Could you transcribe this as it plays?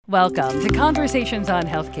Welcome to Conversations on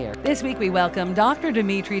Healthcare. This week we welcome Dr.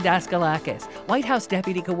 Dimitri Daskalakis, White House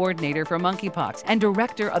Deputy Coordinator for Monkeypox and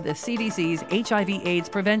Director of the CDC's HIV/AIDS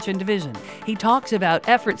Prevention Division. He talks about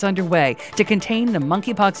efforts underway to contain the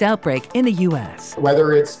monkeypox outbreak in the U.S.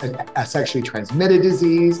 Whether it's a sexually transmitted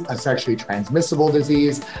disease, a sexually transmissible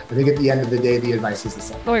disease, I think at the end of the day, the advice is the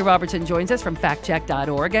same. Lori Robertson joins us from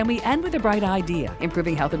factcheck.org, and we end with a bright idea,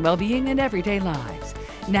 improving health and well-being in everyday lives.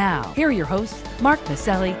 Now, here are your hosts, Mark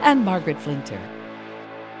Maselli and Margaret Flinter.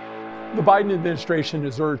 The Biden administration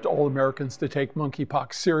has urged all Americans to take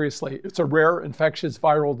monkeypox seriously. It's a rare infectious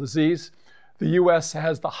viral disease. The U.S.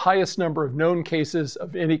 has the highest number of known cases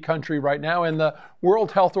of any country right now, and the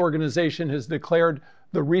World Health Organization has declared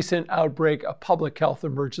the recent outbreak a public health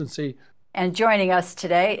emergency. And joining us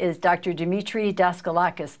today is Dr. Dimitri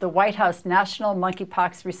Daskalakis, the White House National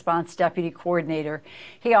Monkeypox Response Deputy Coordinator.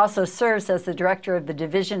 He also serves as the Director of the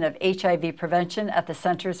Division of HIV Prevention at the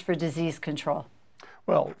Centers for Disease Control.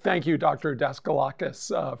 Well, thank you, Dr.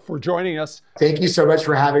 Daskalakis, for joining us. Thank you so much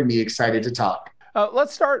for having me. Excited to talk.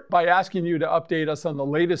 Let's start by asking you to update us on the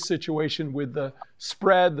latest situation with the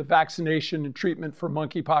spread, the vaccination, and treatment for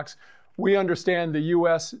monkeypox. We understand the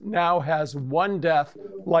U.S. now has one death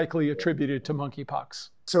likely attributed to monkeypox.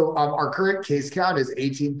 So our current case count is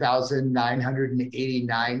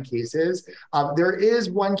 18,989 cases. There is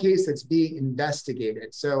one case that's being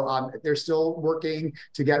investigated. So they're still working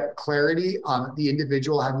to get clarity. The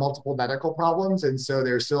individual had multiple medical problems, and so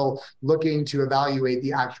they're still looking to evaluate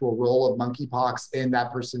the actual role of monkeypox in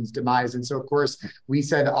that person's demise. And so, of course, we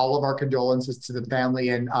send all of our condolences to the family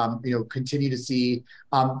and continue to see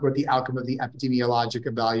what the outcome of the epidemiologic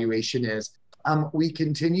evaluation is. We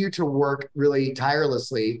continue to work really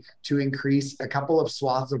tirelessly to increase a couple of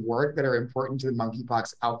swaths of work that are important to the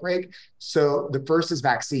monkeypox outbreak. So the first is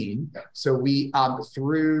vaccine. So we,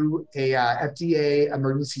 through a FDA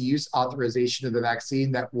emergency use authorization of the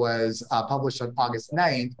vaccine that was published on August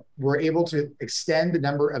 9th, we're able to extend the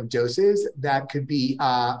number of doses that could be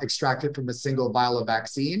extracted from a single vial of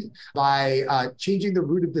vaccine by changing the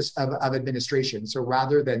route of administration. So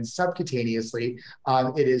rather than subcutaneously,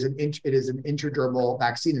 it is an intradermal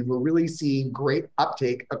vaccine, and we're really seeing great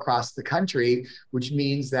uptake across the country, which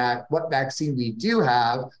means that what vaccine we do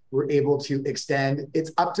have, we're able to extend.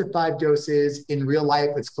 It's up to 5 doses. In real life,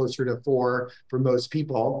 it's closer to 4 for most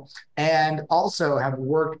people, and also have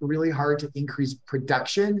worked really hard to increase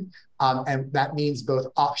production. And that means both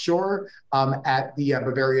offshore at the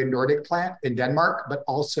Bavarian Nordic plant in Denmark, but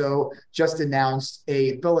also just announced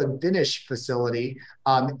a fill and finish facility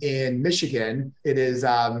in Michigan. It is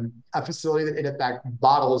a facility that in fact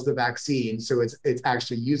bottles the vaccine, so it's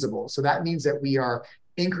actually usable. So that means that we are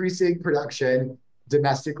increasing production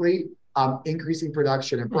domestically, increasing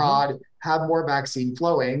production abroad, have more vaccine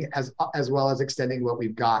flowing, as well as extending what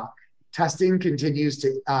we've got. Testing continues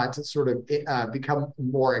to sort of become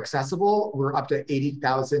more accessible. We're up to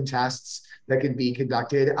 80,000 tests that can be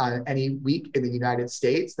conducted on any week in the United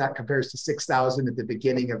States. That compares to 6,000 at the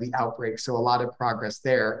beginning of the outbreak. So a lot of progress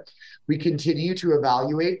there. We continue to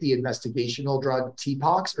evaluate the investigational drug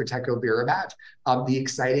TPOXX or tecovirimat. The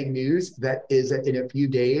exciting news that is that in a few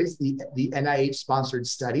days, the NIH-sponsored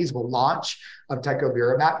studies will launch of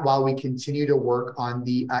tecovirimat while we continue to work on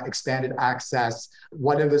the expanded access.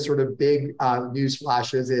 One of the sort of big news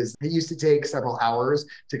flashes is it used to take several hours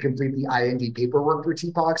to complete the IND paperwork for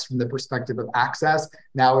TPOXX from the perspective of access.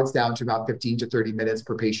 Now it's down to about 15 to 30 minutes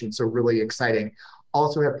per patient. So really exciting.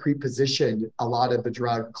 Also have pre-positioned a lot of the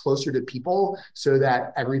drug closer to people so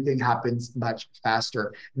that everything happens much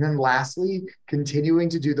faster. And then lastly, continuing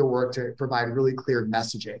to do the work to provide really clear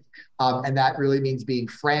messaging. And that really means being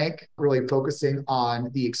frank, really focusing on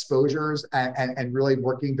the exposures and really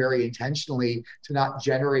working very intentionally to not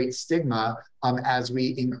generate stigma as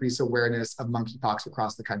we increase awareness of monkeypox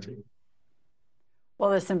across the country. Well,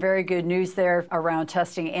 there's some very good news there around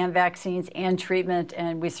testing and vaccines and treatment,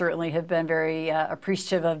 and we certainly have been very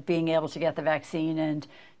appreciative of being able to get the vaccine and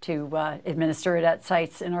to administer it at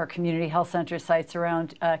sites in our community health center sites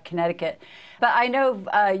around Connecticut. But I know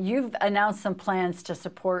you've announced some plans to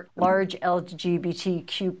support large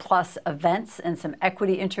LGBTQ plus events and some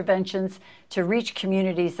equity interventions to reach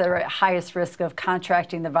communities that are at highest risk of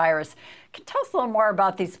contracting the virus. Can you tell us a little more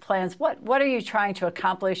about these plans? What are you trying to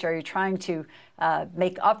accomplish? Are you trying to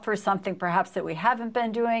make up for something perhaps that we haven't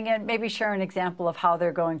been doing, and maybe share an example of how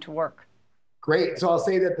they're going to work? Great. So I'll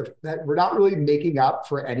say that we're not really making up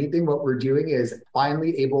for anything. What we're doing is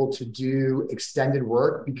finally able to do extended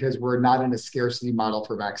work because we're not in a scarcity model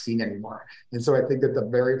for vaccine anymore. And so I think that the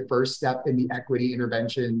very first step in the equity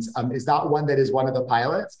interventions is not one that is one of the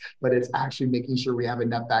pilots, but it's actually making sure we have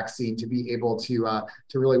enough vaccine to be able to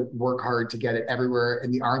really work hard to get it everywhere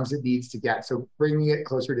in the arms it needs to get. So bringing it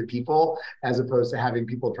closer to people as opposed to having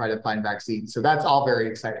people try to find vaccines. So that's all very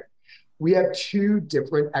exciting. We have two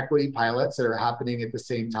different equity pilots that are happening at the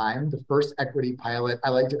same time. The first equity pilot,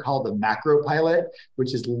 I like to call the macro pilot,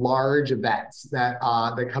 which is large events that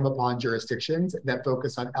come upon jurisdictions that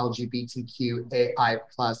focus on LGBTQAI+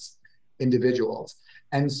 individuals.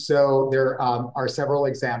 And so there are several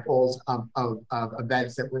examples of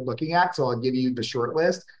events that we're looking at. So I'll give you the short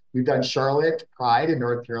list. We've done Charlotte Pride in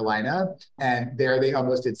North Carolina, and there they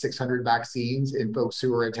almost did 600 vaccines in folks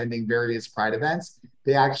who were attending various Pride events.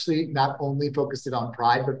 They actually not only focused it on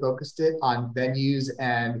Pride, but focused it on venues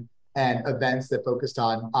and events that focused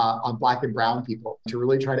on Black and Brown people to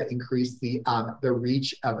really try to increase the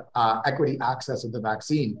reach of equity access of the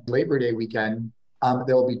vaccine. Labor Day weekend,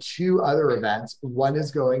 there will be two other events. One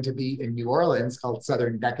is going to be in New Orleans called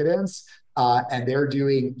Southern Decadence. And they're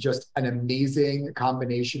doing just an amazing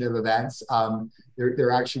combination of events.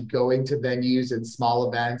 They're actually going to venues and small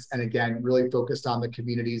events, and again, really focused on the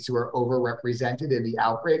communities who are overrepresented in the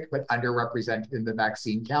outbreak, but underrepresented in the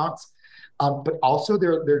vaccine counts. But also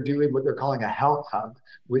they're doing what they're calling a health hub,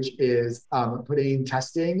 which is putting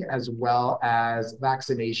testing as well as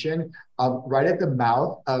vaccination right at the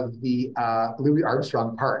mouth of the Louis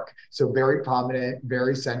Armstrong Park. So very prominent,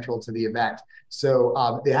 very central to the event.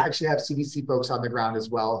 So they actually have CDC folks on the ground as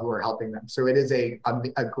well who are helping them. So it is a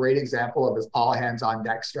great example of this all hands on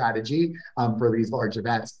deck strategy for these large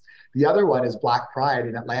events. The other one is Black Pride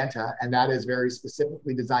in Atlanta, and that is very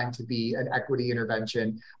specifically designed to be an equity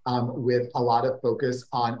intervention with a lot of focus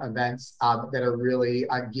on events that are really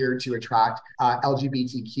geared to attract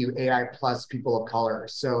LGBTQAI+ people of color.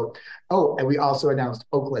 So, and we also announced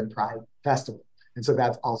Oakland Pride Festival. And so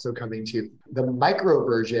that's also coming too. The micro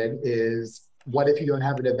version is, what if you don't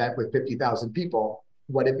have an event with 50,000 people?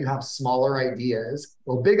 What if you have smaller ideas,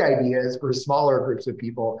 big ideas for smaller groups of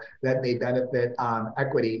people that may benefit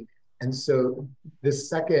equity? And so this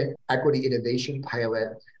second equity innovation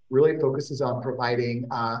pilot really focuses on providing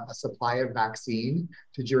a supply of vaccine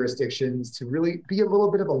to jurisdictions to really be a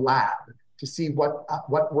little bit of a lab to see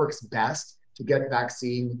what works best to get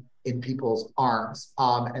vaccine in people's arms.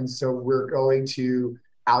 And so we're going to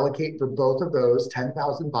allocate for both of those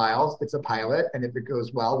 10,000 vials. It's a pilot, and if it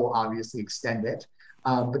goes well, we'll obviously extend it.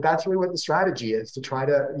 But that's really what the strategy is, to try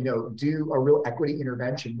to do a real equity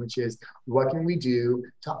intervention, which is what can we do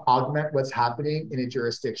to augment what's happening in a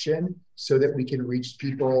jurisdiction so that we can reach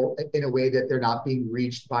people in a way that they're not being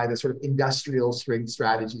reached by the sort of industrial strength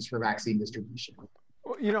strategies for vaccine distribution.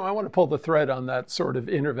 I want to pull the thread on that sort of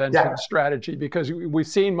intervention strategy, because we've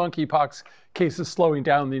seen monkeypox cases slowing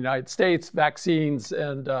down in the United States. Vaccines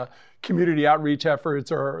and community outreach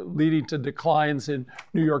efforts are leading to declines in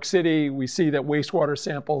New York City. We see that wastewater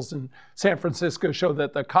samples in San Francisco show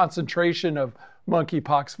that the concentration of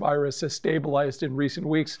monkeypox virus has stabilized in recent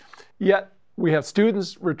weeks. Yet we have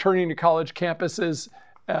students returning to college campuses,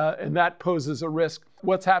 and that poses a risk.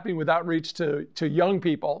 What's happening with outreach to young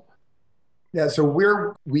people? Yeah, so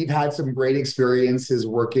we've had some great experiences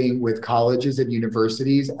working with colleges and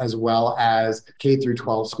universities as well as K through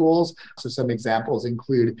 12 schools. So some examples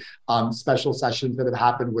include special sessions that have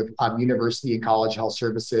happened with university and college health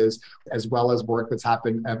services, as well as work that's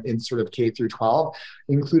happened in sort of K through 12.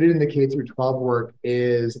 Included in the K through 12 work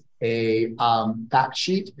is a fact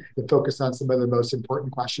sheet that focused on some of the most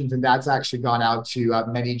important questions, and that's actually gone out to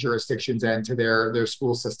many jurisdictions and to their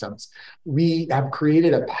school systems. We have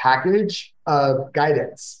created a package of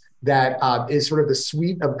guidance that is sort of the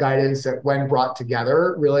suite of guidance that, when brought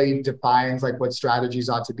together, really defines like what strategies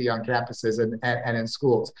ought to be on campuses and in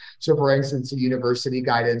schools. So for instance, the university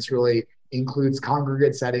guidance really includes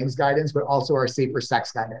congregate settings guidance, but also our safer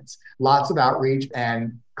sex guidance. Lots of outreach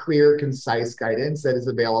and clear, concise guidance that is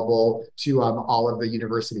available to all of the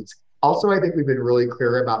universities. Also, I think we've been really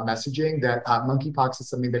clear about messaging that monkeypox is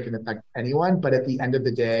something that can affect anyone, but at the end of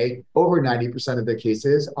the day, over 90% of the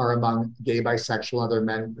cases are among gay, bisexual, other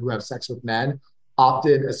men who have sex with men,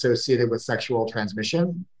 often associated with sexual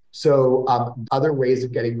transmission. So other ways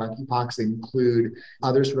of getting monkeypox include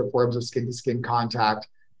other sort of forms of skin-to-skin contact,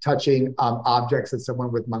 touching objects that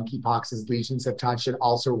someone with monkeypox's lesions have touched, and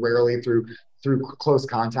also rarely through through close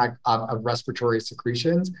contact of respiratory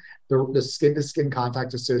secretions. The skin-to-skin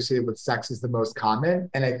contact associated with sex is the most common.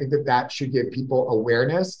 And I think that that should give people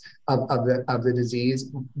awareness of the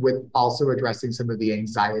disease, with also addressing some of the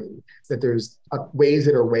anxiety, that there's ways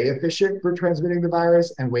that are way efficient for transmitting the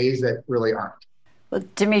virus and ways that really aren't. Well,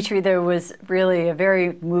 Dimitri, there was really a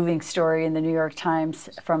very moving story in the New York Times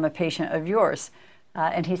from a patient of yours.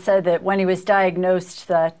 And he said that when he was diagnosed,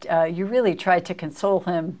 that you really tried to console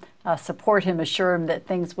him, support him, assure him that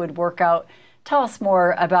things would work out. Tell us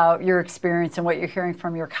more about your experience and what you're hearing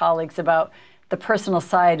from your colleagues about the personal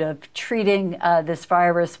side of treating this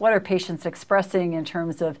virus. What are patients expressing in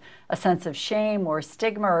terms of a sense of shame or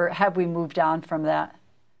stigma, or have we moved on from that?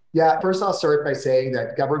 Yeah, first I'll start by saying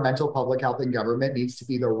that governmental public health and government needs to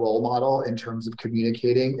be the role model in terms of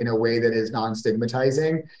communicating in a way that is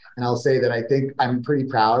non-stigmatizing. And I'll say that I think I'm pretty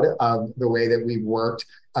proud of the way that we've worked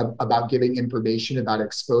about giving information about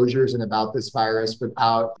exposures and about this virus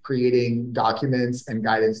without creating documents and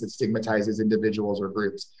guidance that stigmatizes individuals or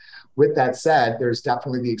groups. With that said, there's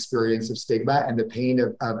definitely the experience of stigma and the pain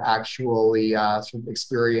of actually sort of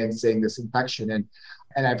experiencing this infection.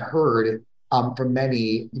 And I've heard from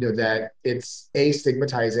many, that it's A,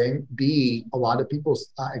 stigmatizing, B, a lot of people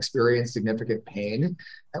experience significant pain,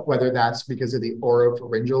 whether that's because of the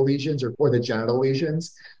oropharyngeal lesions or the genital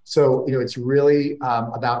lesions. So, it's really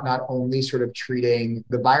about not only sort of treating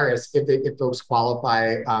the virus if folks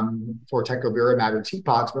qualify for tecovirimat or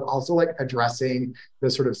TPOXX, but also like addressing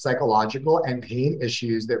the sort of psychological and pain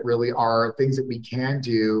issues that really are things that we can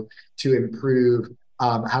do to improve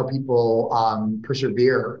how people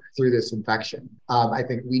persevere through this infection. I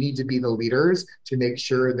think we need to be the leaders to make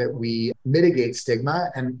sure that we mitigate stigma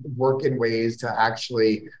and work in ways to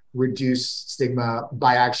actually reduce stigma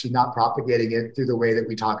by actually not propagating it through the way that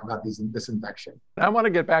we talk about this infection. I want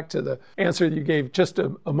to get back to the answer you gave just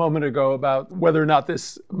a moment ago about whether or not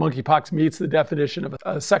this monkeypox meets the definition of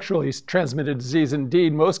a sexually transmitted disease.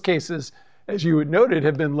 Indeed, most cases, as you noted,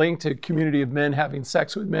 have been linked to community of men having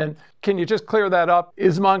sex with men. Can you just clear that up?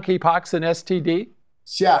 Is monkeypox an STD?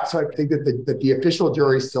 Yeah, so I think that the official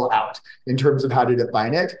jury is still out in terms of how to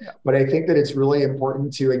define it. Yeah. But I think that it's really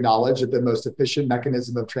important to acknowledge that the most efficient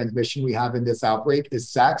mechanism of transmission we have in this outbreak is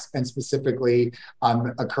sex, and specifically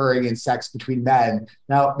occurring in sex between men.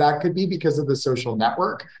 Now, that could be because of the social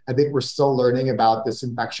network. I think we're still learning about this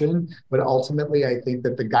infection, but ultimately, I think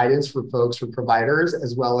that the guidance for folks, for providers,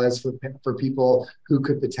 as well as for people who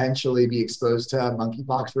could potentially be exposed to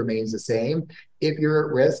monkeypox remains the same. If you're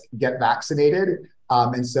at risk, get vaccinated.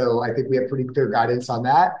 And so I think we have pretty clear guidance on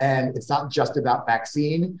that. And it's not just about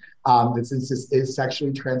vaccine. Since this is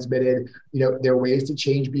sexually transmitted, there are ways to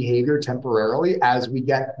change behavior temporarily as we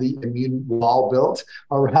get the immune wall built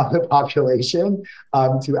around the population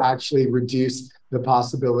to actually reduce the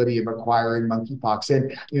possibility of acquiring monkeypox.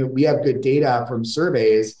 And we have good data from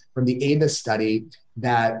surveys from the AMOS study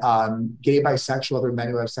that gay, bisexual, other men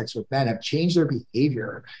who have sex with men have changed their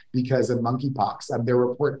behavior because of monkeypox. They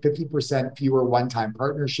report 50% fewer one-time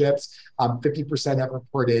partnerships. 50% have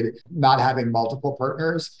reported not having multiple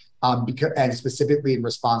partners, and specifically in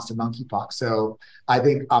response to monkeypox. So I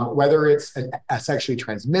think whether it's a sexually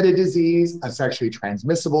transmitted disease, a sexually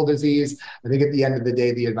transmissible disease, I think at the end of the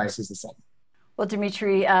day, the advice is the same. Well,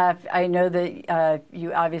 Dimitri, I know that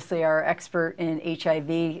you obviously are expert in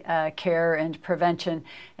HIV care and prevention,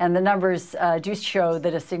 and the numbers do show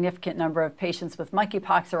that a significant number of patients with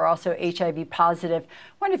monkeypox are also HIV positive. I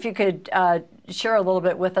wonder if you could share a little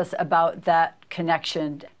bit with us about that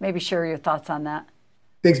connection, maybe share your thoughts on that.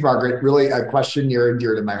 Thanks, Margaret. Really a question near and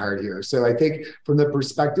dear to my heart here. So I think from the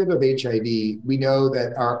perspective of HIV, we know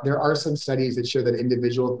that there are some studies that show that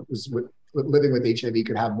individuals living with HIV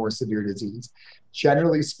could have more severe disease.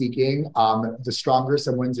 Generally speaking, the stronger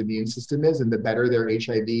someone's immune system is and the better their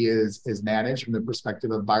HIV is managed from the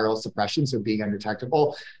perspective of viral suppression, so being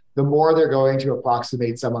undetectable, the more they're going to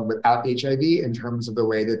approximate someone without HIV in terms of the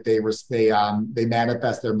way that they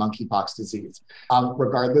manifest their monkeypox disease.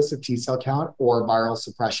 Regardless of T cell count or viral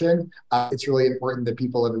suppression, it's really important that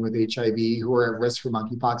people living with HIV who are at risk for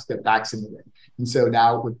monkeypox get vaccinated. And so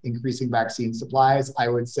now with increasing vaccine supplies, I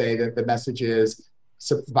would say that the message is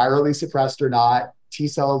virally suppressed or not, T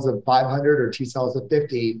cells of 500 or T cells of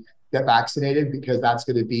 50, get vaccinated because that's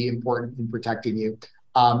going to be important in protecting you.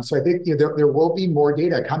 So I think there will be more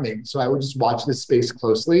data coming. So I would just watch this space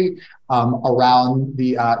closely around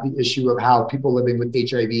the issue of how people living with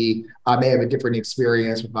HIV may have a different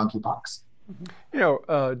experience with monkeypox.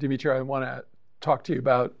 Dimitri, I want to talk to you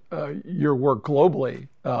about your work globally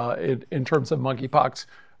in terms of monkeypox.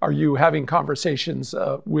 Are you having conversations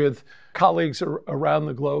with colleagues around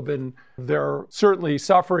the globe? And they're certainly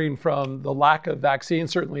suffering from the lack of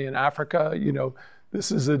vaccines, certainly in Africa.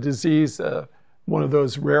 This is a disease, one of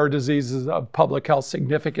those rare diseases of public health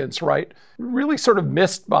significance, right? Really sort of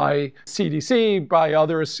missed by CDC, by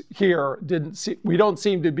others here. We don't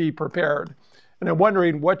seem to be prepared. And I'm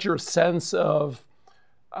wondering what your sense of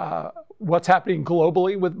what's happening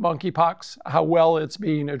globally with monkeypox, how well it's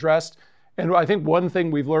being addressed. And I think one thing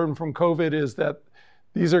we've learned from COVID is that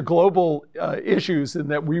these are global issues and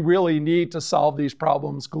that we really need to solve these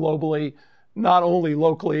problems globally, not only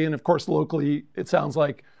locally. And of course, locally, it sounds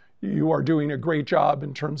like you are doing a great job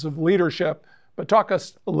in terms of leadership. But talk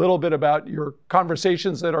us a little bit about your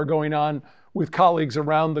conversations that are going on with colleagues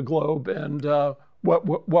around the globe and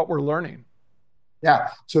what we're learning. Yeah,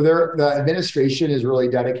 so the administration is really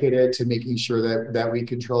dedicated to making sure that we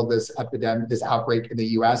control this epidemic, this outbreak in the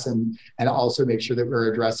U.S. and also make sure that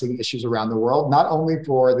we're addressing issues around the world, not only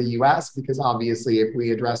for the U.S., because obviously if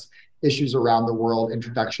we address issues around the world,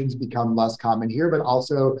 introductions become less common here, but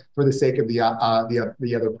also for the sake of the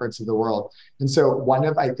other parts of the world. And so one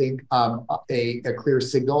of, I think, a clear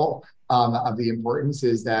signal of the importance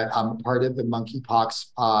is that part of the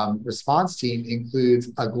monkeypox response team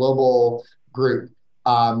includes a global group.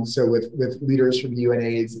 So with leaders from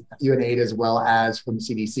UNAID as well as from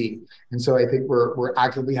CDC. And so I think we're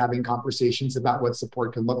actively having conversations about what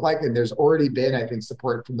support can look like. And there's already been, I think,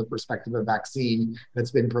 support from the perspective of vaccine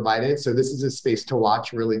that's been provided. So this is a space to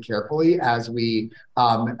watch really carefully as we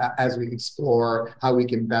explore how we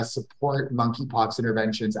can best support monkeypox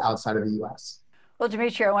interventions outside of the US. Well,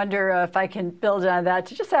 Dimitri, I wonder if I can build on that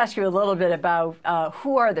to just ask you a little bit about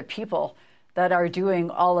who are the people that are doing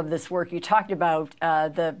all of this work. You talked about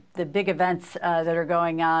the big events that are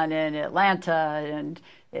going on in Atlanta and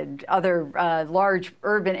in other large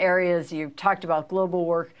urban areas. You talked about global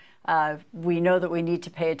work. We know that we need to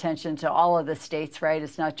pay attention to all of the states, right?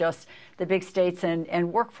 It's not just the big states,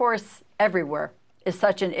 and workforce everywhere is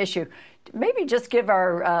such an issue. Maybe just give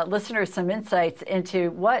our listeners some insights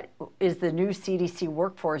into what is the new CDC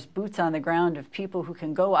workforce, boots on the ground of people who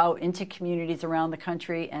can go out into communities around the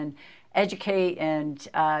country and educate and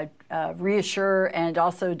reassure and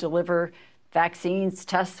also deliver vaccines,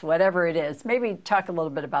 tests, whatever it is. Maybe talk a little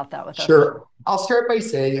bit about that with us. Sure. I'll start by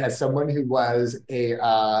saying, as someone who was a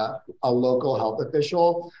local health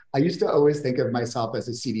official, I used to always think of myself as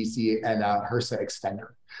a CDC and a HRSA extender.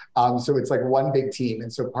 So it's like one big team.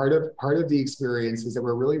 And so part of the experience is that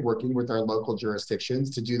we're really working with our local jurisdictions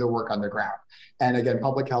to do the work on the ground. And again,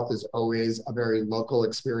 public health is always a very local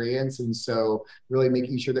experience. And so really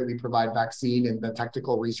making sure that we provide vaccine and the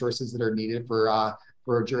technical resources that are needed for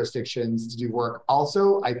jurisdictions to do work.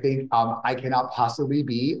 Also, I think I cannot possibly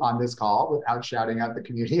be on this call without shouting out the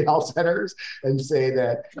community health centers and say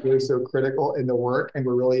that they're so critical in the work. And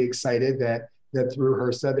we're really excited that through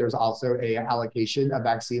HRSA, there's also a allocation of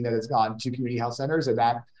vaccine that has gone to community health centers, and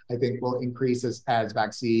that I think will increase as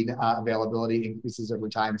vaccine availability increases over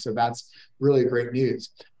time. So that's really great news.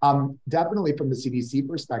 Definitely from the CDC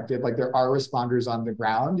perspective, like there are responders on the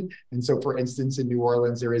ground. And so for instance, in New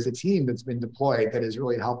Orleans, there is a team that's been deployed that is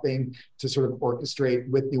really helping to sort of orchestrate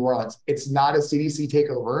with New Orleans. It's not a CDC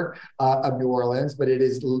takeover of New Orleans, but it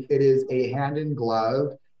is a hand in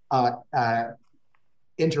glove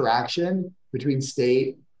interaction between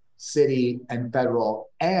state, city, and federal,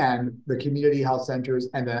 and the community health centers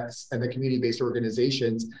and the community-based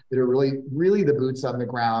organizations that are really the boots on the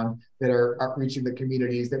ground that are reaching the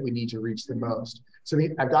communities that we need to reach the most. So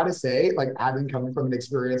I've got to say, like having come from an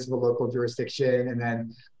experience of a local jurisdiction, and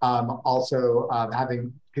then also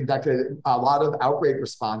having conducted a lot of outbreak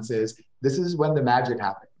responses, this is when the magic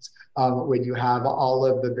happens. When you have all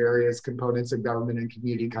of the various components of government and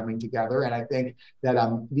community coming together. And I think that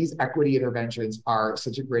these equity interventions are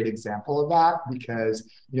such a great example of that, because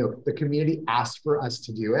the community asked for us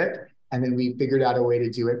to do it. And then we figured out a way to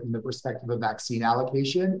do it from the perspective of vaccine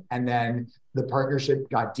allocation. And then the partnership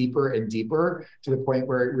got deeper and deeper to the point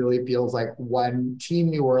where it really feels like one team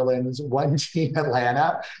New Orleans, one team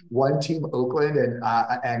Atlanta, one team Oakland,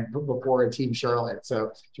 and before a team Charlotte. So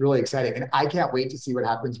it's really exciting. And I can't wait to see what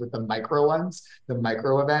happens with the micro ones, the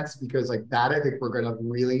micro events, because like that, I think we're going to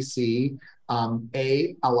really see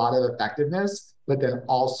a lot of effectiveness, but then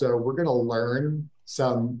also we're going to learn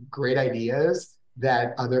some great ideas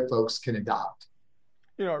that other folks can adopt.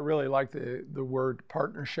 I really like the word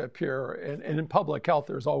partnership here. And in public health,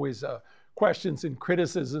 there's always questions and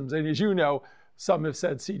criticisms. And as you know, some have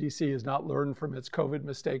said CDC has not learned from its COVID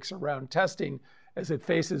mistakes around testing. as it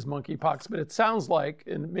faces monkeypox. But it sounds like,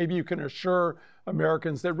 and maybe you can assure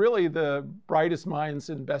Americans, that really the brightest minds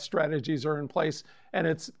and best strategies are in place, and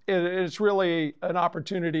it's really an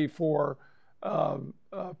opportunity for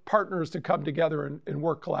partners to come together and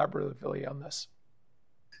work collaboratively on this.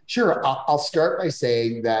 Sure. I'll start by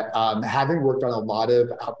saying that having worked on a lot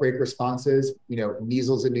of outbreak responses,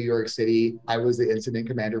 measles in New York City, I was the incident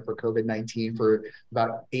commander for COVID-19 for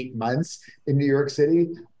about 8 months in New York City.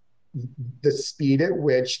 The speed at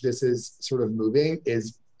which this is sort of moving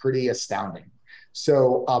is pretty astounding.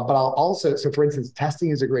 So, but I'll also, for instance, testing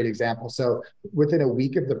is a great example. So within a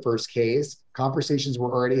week of the first case, conversations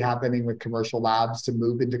were already happening with commercial labs to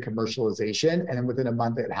move into commercialization. And then within a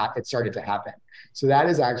month, it started to happen. So that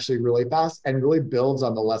is actually really fast and really builds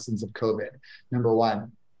on the lessons of COVID, number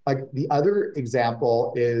one. Like the other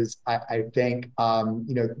example is, I think,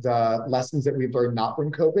 the lessons that we've learned not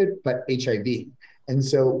from COVID, but HIV. And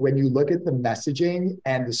so when you look at the messaging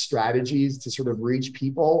and the strategies to sort of reach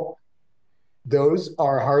people, those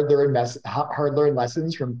are hard-learned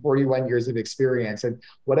lessons from 41 years of experience. And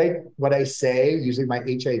what I say using my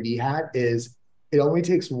HIV hat is, it only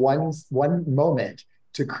takes one moment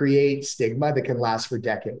to create stigma that can last for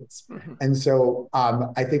decades. Mm-hmm. And so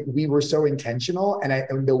I think we were so intentional, and I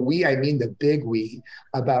mean the big we,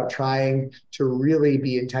 about trying to really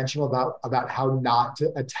be intentional about how not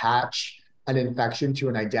to attach an infection to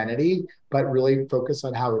an identity, but really focus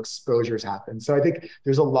on how exposures happen. So I think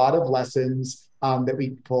there's a lot of lessons that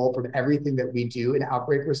we pull from everything that we do in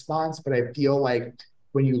outbreak response. But I feel like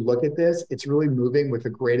when you look at this, it's really moving with a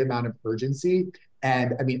great amount of urgency.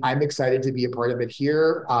 And I mean, I'm excited to be a part of it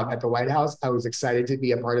here at the White House. I was excited to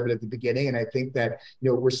be a part of it at the beginning. And I think that,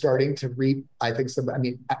 we're starting to reap,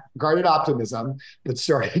 guarded optimism, but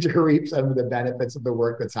starting to reap some of the benefits of the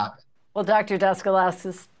work that's happened. Well, Dr.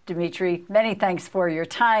 Daskalakis, Dimitri, many thanks for your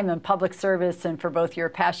time and public service, and for both your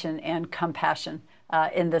passion and compassion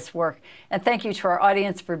in this work. And thank you to our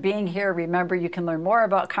audience for being here. Remember, you can learn more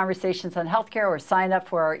about Conversations on Healthcare or sign up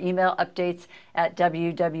for our email updates at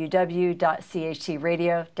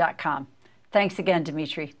www.chtradio.com. Thanks again,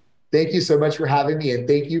 Dimitri. Thank you so much for having me, and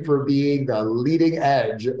thank you for being the leading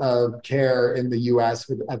edge of care in the U.S.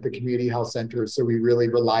 at the community health centers. So we really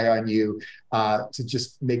rely on you to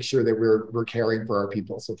just make sure that we're caring for our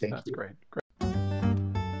people. So thank you. That's great.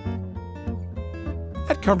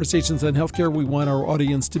 At Conversations on Healthcare, we want our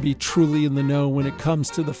audience to be truly in the know when it comes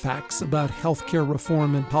to the facts about healthcare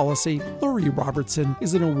reform and policy. Lori Robertson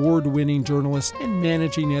is an award-winning journalist and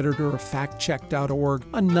managing editor of FactCheck.org,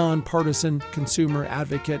 a nonpartisan consumer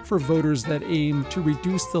advocate for voters that aim to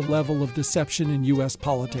reduce the level of deception in U.S.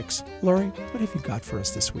 politics. Lori, what have you got for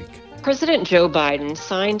us this week? President Joe Biden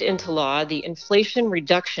signed into law the Inflation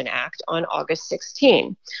Reduction Act on August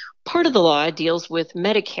 16. Part of the law deals with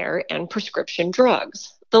Medicare and prescription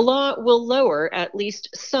drugs. The law will lower at least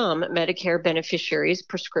some Medicare beneficiaries'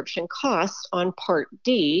 prescription costs on Part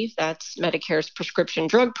D, that's Medicare's prescription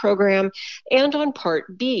drug program, and on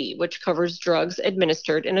Part B, which covers drugs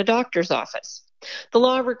administered in a doctor's office. The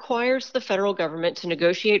law requires the federal government to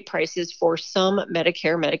negotiate prices for some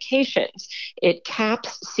Medicare medications. It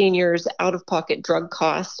caps seniors' out-of-pocket drug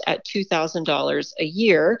costs at $2,000 a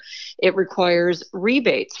year. It requires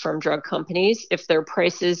rebates from drug companies if their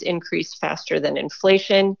prices increase faster than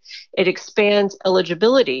inflation. It expands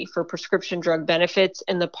eligibility for prescription drug benefits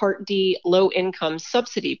in the Part D low-income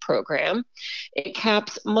subsidy program. It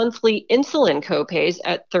caps monthly insulin copays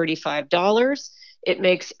at $35. It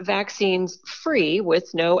makes vaccines free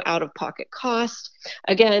with no out-of-pocket cost.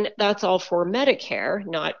 Again, that's all for Medicare,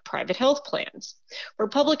 not private health plans.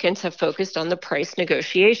 Republicans have focused on the price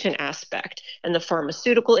negotiation aspect, and the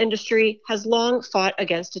pharmaceutical industry has long fought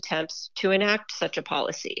against attempts to enact such a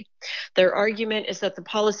policy. Their argument is that the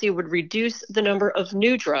policy would reduce the number of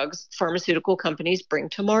new drugs pharmaceutical companies bring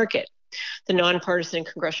to market. The nonpartisan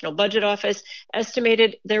Congressional Budget Office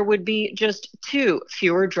estimated there would be just 2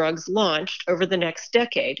 fewer drugs launched over the next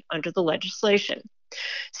decade under the legislation.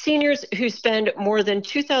 Seniors who spend more than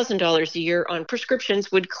 $2,000 a year on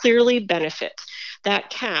prescriptions would clearly benefit. That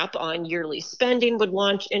cap on yearly spending would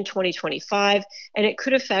launch in 2025, and it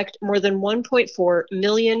could affect more than 1.4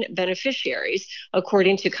 million beneficiaries,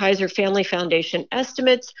 according to Kaiser Family Foundation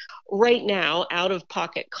estimates. Right now,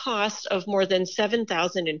 out-of-pocket cost of more than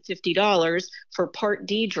 $7,050 for Part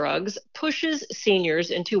D drugs pushes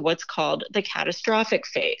seniors into what's called the catastrophic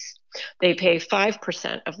phase. They pay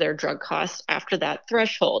 5% of their drug costs after that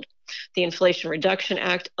threshold. The Inflation Reduction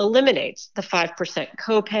Act eliminates the 5%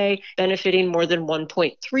 copay, benefiting more than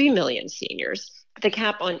 1.3 million seniors. The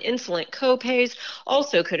cap on insulin copays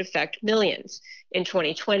also could affect millions. In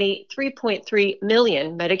 2020, 3.3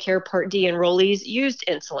 million Medicare Part D enrollees used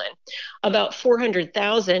insulin. About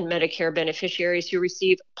 400,000 Medicare beneficiaries who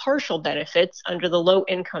receive partial benefits under the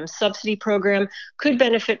low-income subsidy program could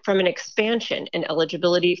benefit from an expansion in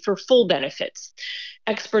eligibility for full benefits.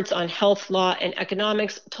 Experts on health law and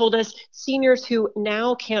economics told us seniors who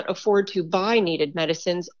now can't afford to buy needed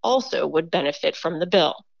medicines also would benefit from the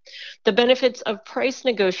bill. The benefits of price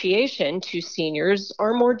negotiation to seniors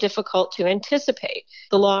are more difficult to anticipate.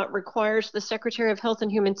 The law requires the Secretary of Health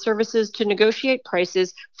and Human Services to negotiate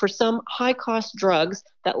prices for some high-cost drugs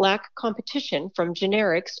that lack competition from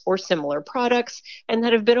generics or similar products and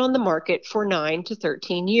that have been on the market for 9 to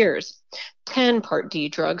 13 years. 10 Part D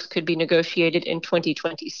drugs could be negotiated in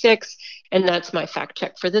 2026, and that's my fact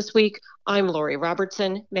check for this week. I'm Lori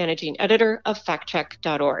Robertson, managing editor of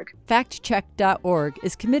factcheck.org. Factcheck.org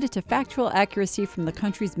is committed to factual accuracy from the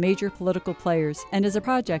country's major political players and is a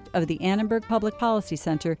project of the Annenberg Public Policy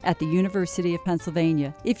Center at the University of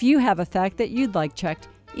Pennsylvania. If you have a fact that you'd like checked,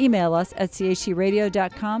 email us at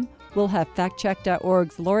chcradio.com. We'll have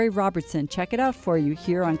factcheck.org's Lori Robertson check it out for you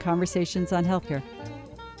here on Conversations on Healthcare.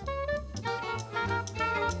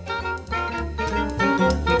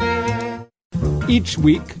 Each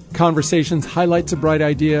week, Conversations highlights a bright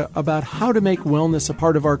idea about how to make wellness a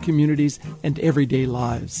part of our communities and everyday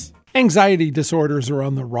lives. Anxiety disorders are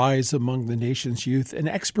on the rise among the nation's youth, and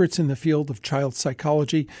experts in the field of child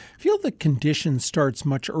psychology feel the condition starts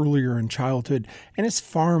much earlier in childhood and is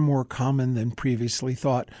far more common than previously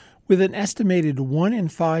thought, with an estimated 1 in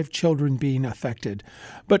 5 children being affected.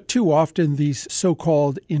 But too often, these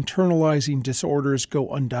so-called internalizing disorders go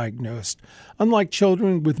undiagnosed. Unlike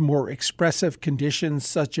children with more expressive conditions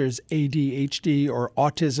such as ADHD or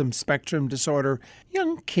autism spectrum disorder,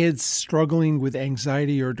 young kids struggling with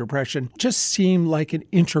anxiety or depression just seem like an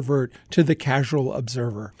introvert to the casual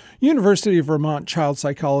observer. University of Vermont child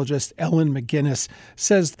psychologist Ellen McGinnis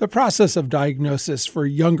says the process of diagnosis for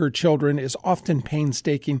younger children is often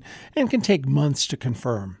painstaking and can take months to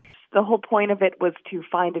confirm. The whole point of it was to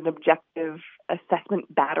find an objective assessment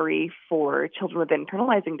battery for children with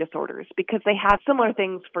internalizing disorders, because they have similar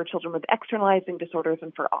things for children with externalizing disorders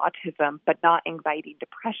and for autism, but not anxiety,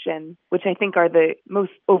 depression, which I think are the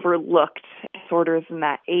most overlooked disorders in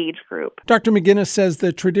that age group. Dr. McGinnis says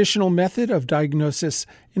the traditional method of diagnosis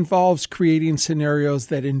involves creating scenarios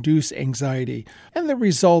that induce anxiety, and the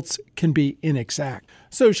results can be inexact.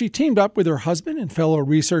 So she teamed up with her husband and fellow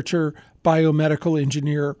researcher, biomedical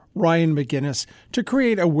engineer Ryan McGinnis, to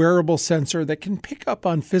create a wearable sensor that can pick up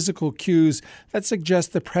on physical cues that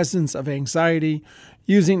suggest the presence of anxiety,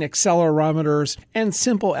 using accelerometers and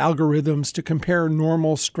simple algorithms to compare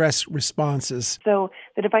normal stress responses. So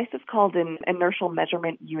the device is called an inertial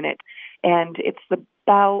measurement unit, and it's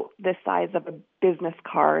about the size of a business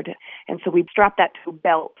card. And so we strapped that to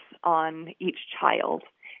belts on each child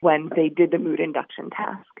when they did the mood induction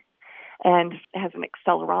task. And it has an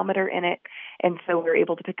accelerometer in it, and so we're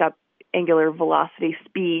able to pick up angular velocity,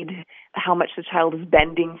 speed, how much the child is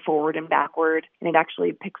bending forward and backward, and it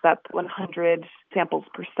actually picks up 100 samples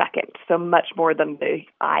per second, so much more than the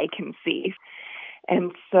eye can see.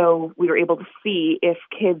 And so we were able to see if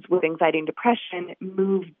kids with anxiety and depression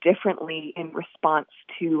move differently in response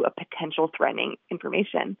to a potential threatening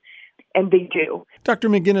information. And they do. Dr.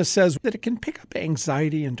 McGinnis says that it can pick up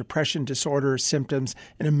anxiety and depression disorder symptoms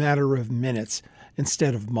in a matter of minutes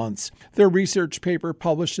instead of months. Their research paper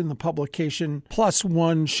published in the publication PLOS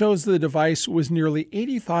ONE shows the device was nearly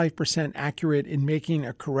 85% accurate in making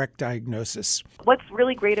a correct diagnosis. What's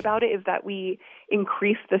really great about it is that we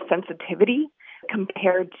increase the sensitivity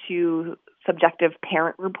compared to subjective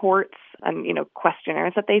parent reports and,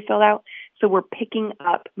 questionnaires that they filled out. So we're picking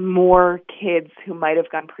up more kids who might have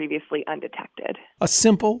gone previously undetected. A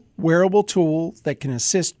simple, wearable tool that can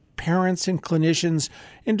assist parents and clinicians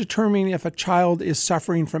in determining if a child is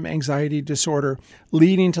suffering from anxiety disorder,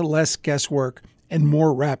 leading to less guesswork and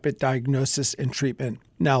more rapid diagnosis and treatment.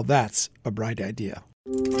 Now that's a bright idea.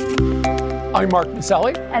 I'm Mark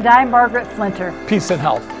Maselli. And I'm Margaret Flinter. Peace and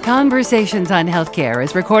health. Conversations on Healthcare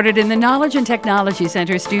is recorded in the Knowledge and Technology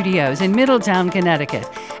Center studios in Middletown, Connecticut,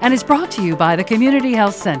 and is brought to you by the Community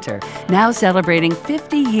Health Center, now celebrating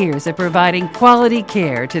 50 years of providing quality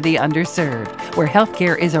care to the underserved, where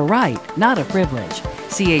healthcare is a right, not a privilege.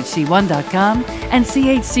 CHC1.com and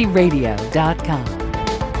CHCRadio.com.